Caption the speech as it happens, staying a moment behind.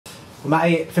Well,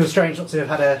 Matty, it feels strange not to have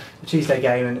had a Tuesday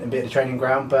game and be at the training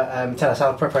ground, but tell us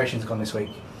how preparations have gone this week.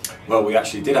 Well, we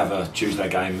actually did have a Tuesday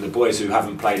game. The boys who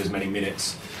haven't played as many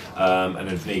minutes and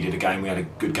have needed a game, we had a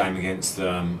good game against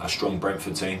a strong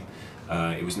Brentford team.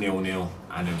 It was 0-0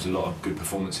 and there was a lot of good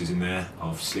performances in there.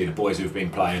 Obviously the boys who have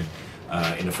been playing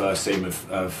in the first team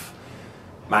have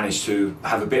managed to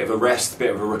have a bit of a rest, a bit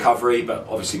of a recovery, but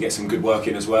obviously get some good work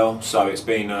in as well. So it's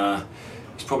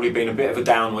probably been a bit of a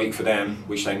down week for them,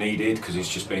 which they needed because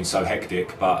it's just been so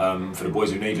hectic. But for the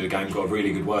boys who needed a game, got a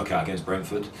really good workout against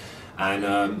Brentford,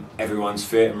 and everyone's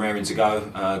fit and raring to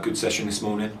go. Good session this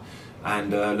morning,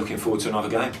 and looking forward to another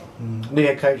game. New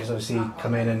head coach has obviously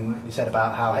come in and he said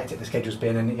about how hectic the schedule's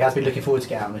been, and he has been looking forward to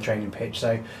get out on the training pitch.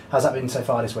 So how's that been so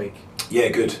far this week? Yeah,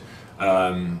 good.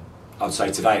 I'd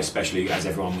say today especially, as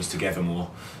everyone was together more,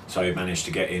 so he managed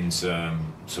to get into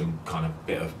some kind of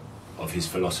bit of his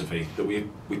philosophy that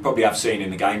we probably have seen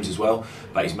in the games as well,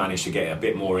 but he's managed to get a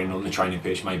bit more in on the training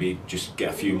pitch, maybe just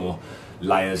get a few more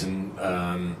layers and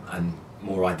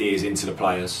more ideas into the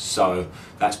players. So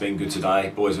that's been good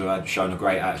today. Boys have shown a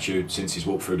great attitude since he's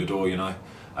walked through the door, you know,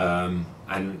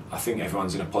 and I think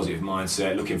everyone's in a positive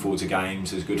mindset, looking forward to games.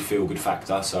 There's a good feel-good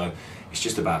factor, so it's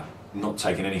just about not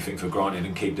taking anything for granted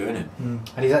and keep doing it. And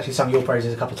he's actually sung your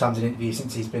praises a couple of times in interviews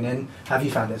since he's been in. Have you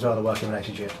found it as well, the working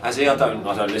relationship? Has he? I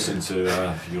don't listen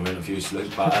to your interviews, Luke,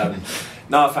 but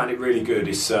no, I found it really good.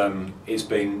 It's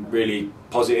been really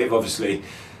positive. Obviously,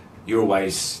 you're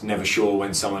always never sure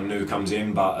when someone new comes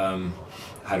in, but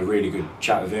had a really good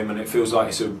chat with him, and it feels like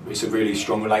it's a really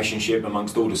strong relationship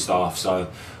amongst all the staff. So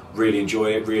really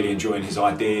enjoy it, really enjoying his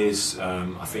ideas.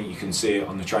 I think you can see it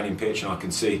on the training pitch, and I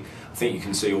think you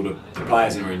can see all the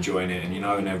players who are enjoying it, and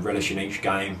and they're relishing each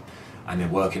game, and they're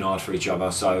working hard for each other.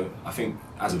 So I think,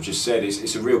 as I've just said,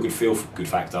 it's a real good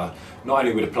factor, not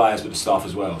only with the players but the staff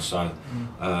as well. So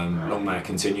long may it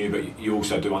continue, but you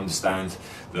also do understand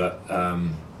that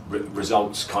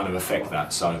results kind of affect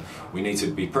that. So we need to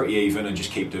be pretty even and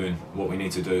just keep doing what we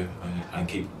need to do and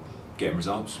keep getting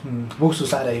results. Walsall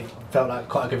Saturday felt like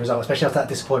quite a good result, especially after that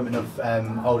disappointment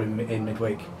of Oldham in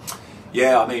midweek.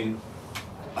 Yeah, I mean,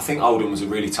 I think Oldham was a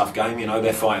really tough game.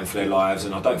 They're fighting for their lives,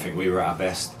 and I don't think we were at our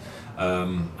best.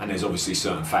 And there's obviously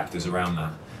certain factors around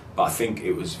that, but I think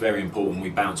it was very important we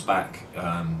bounced back.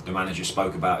 The manager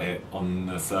spoke about it on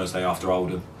the Thursday after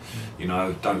Oldham.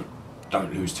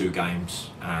 Don't lose two games,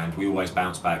 and we always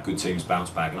bounce back. Good teams bounce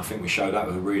back, and I think we showed that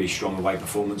with a really strong away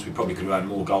performance. We probably could have had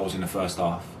more goals in the first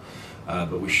half,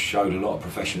 but we showed a lot of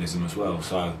professionalism as well.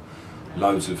 So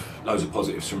loads of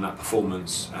positives from that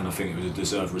performance, and I think it was a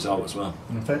deserved result as well.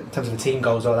 In terms of the team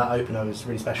goals, that opener was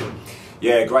really special.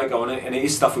 Yeah, great goal, and it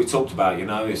is stuff we talked about.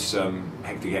 It's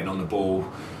hectic getting on the ball,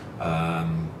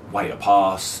 way to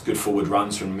pass, good forward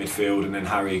runs from the midfield, and then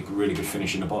Harry, really good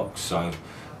finish in the box. So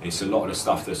it's a lot of the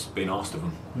stuff that's been asked of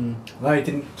him. Well, he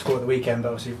didn't score at the weekend, but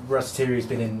obviously Russ Thierry's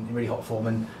been in really hot form,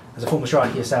 and as a former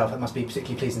striker yourself, that must be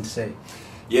particularly pleasing to see.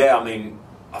 Yeah, I mean,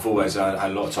 I've always had a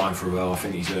lot of time for Ruel. I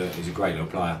think he's a great little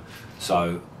player.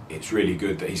 So it's really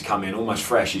good that he's come in almost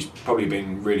fresh. He's probably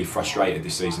been really frustrated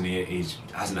this season. He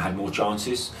hasn't had more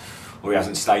chances, or he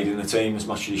hasn't stayed in the team as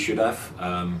much as he should have.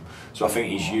 So I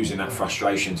think he's using that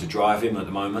frustration to drive him at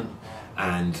the moment.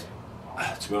 And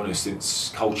to be honest,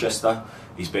 since Colchester,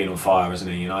 he's been on fire, hasn't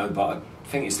he? But I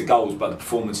think it's the goals, but the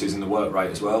performances and the work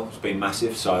rate as well. It's been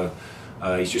massive. So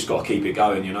he's just got to keep it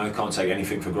going. Can't take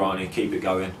anything for granted. Keep it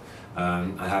going,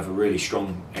 and have a really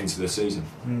strong end to the season.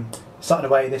 Sutton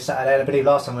away this Saturday, and I believe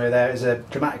last time we were there it was a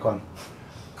dramatic one.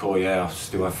 Cool, yeah. I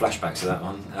still have flashbacks to that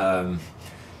one.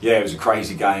 Yeah, it was a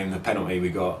crazy game. The penalty we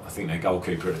got, I think their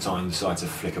goalkeeper at the time decided to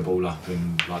flick a ball up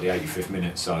in like the 85th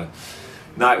minute. So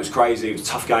no, it was crazy. It was a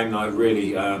tough game though.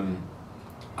 Really,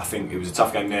 I think it was a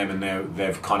tough game them, and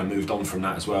they've kind of moved on from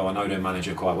that as well. I know their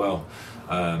manager quite well.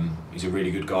 He's a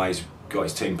really good guy. He's got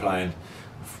his team playing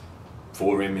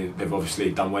for him. They've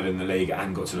obviously done well in the league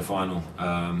and got to the final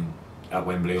at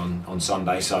Wembley on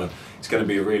Sunday. So it's going to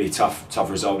be a really tough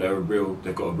result.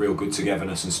 They've got a real good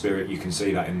togetherness and spirit. You can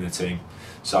see that in the team.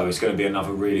 So it's going to be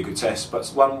another really good test, but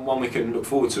one we can look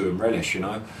forward to and relish.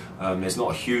 There's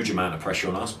not a huge amount of pressure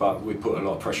on us, but we put a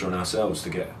lot of pressure on ourselves to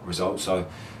get results. So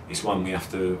it's one we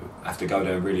have to go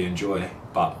there and really enjoy,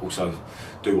 but also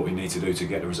do what we need to do to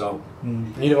get the result.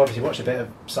 You've obviously watched a bit of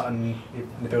Sutton in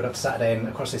the build up to Saturday and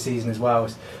across the season as well.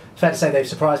 It's fair to say they've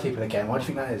surprised people again. Why do you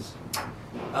think that is?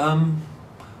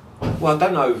 Well, I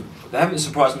don't know. They haven't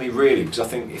surprised me really, because I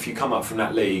think if you come up from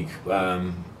that league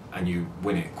and you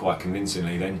win it quite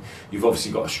convincingly, then you've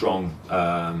obviously got a strong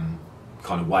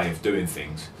kind of way of doing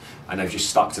things, and they've just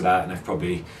stuck to that, and they've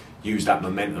probably use that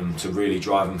momentum to really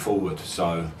drive them forward.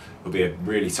 So it'll be a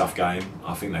really tough game.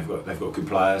 I think they've got good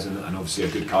players and obviously a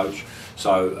good coach.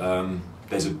 So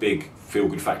there's a big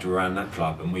feel-good factor around that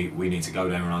club, and we need to go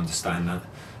there and understand that,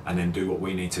 and then do what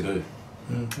we need to do.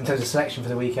 In terms of selection for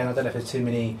the weekend, I don't know if there's too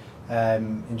many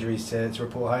injuries to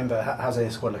report home, but how's the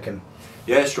squad looking?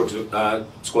 Yeah, squad's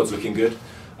looking good.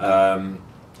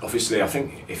 Obviously, I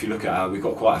think if you look at we've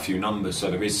got quite a few numbers,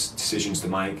 so there is decisions to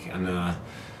make, and I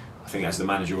think, as the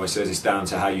manager always says, it's down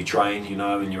to how you train, you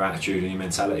know, and your attitude and your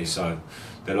mentality. So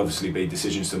there'll obviously be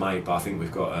decisions to make, but I think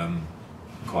we've got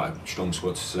quite a strong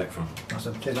squad to select from.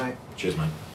 Awesome. Cheers, mate. Cheers, mate.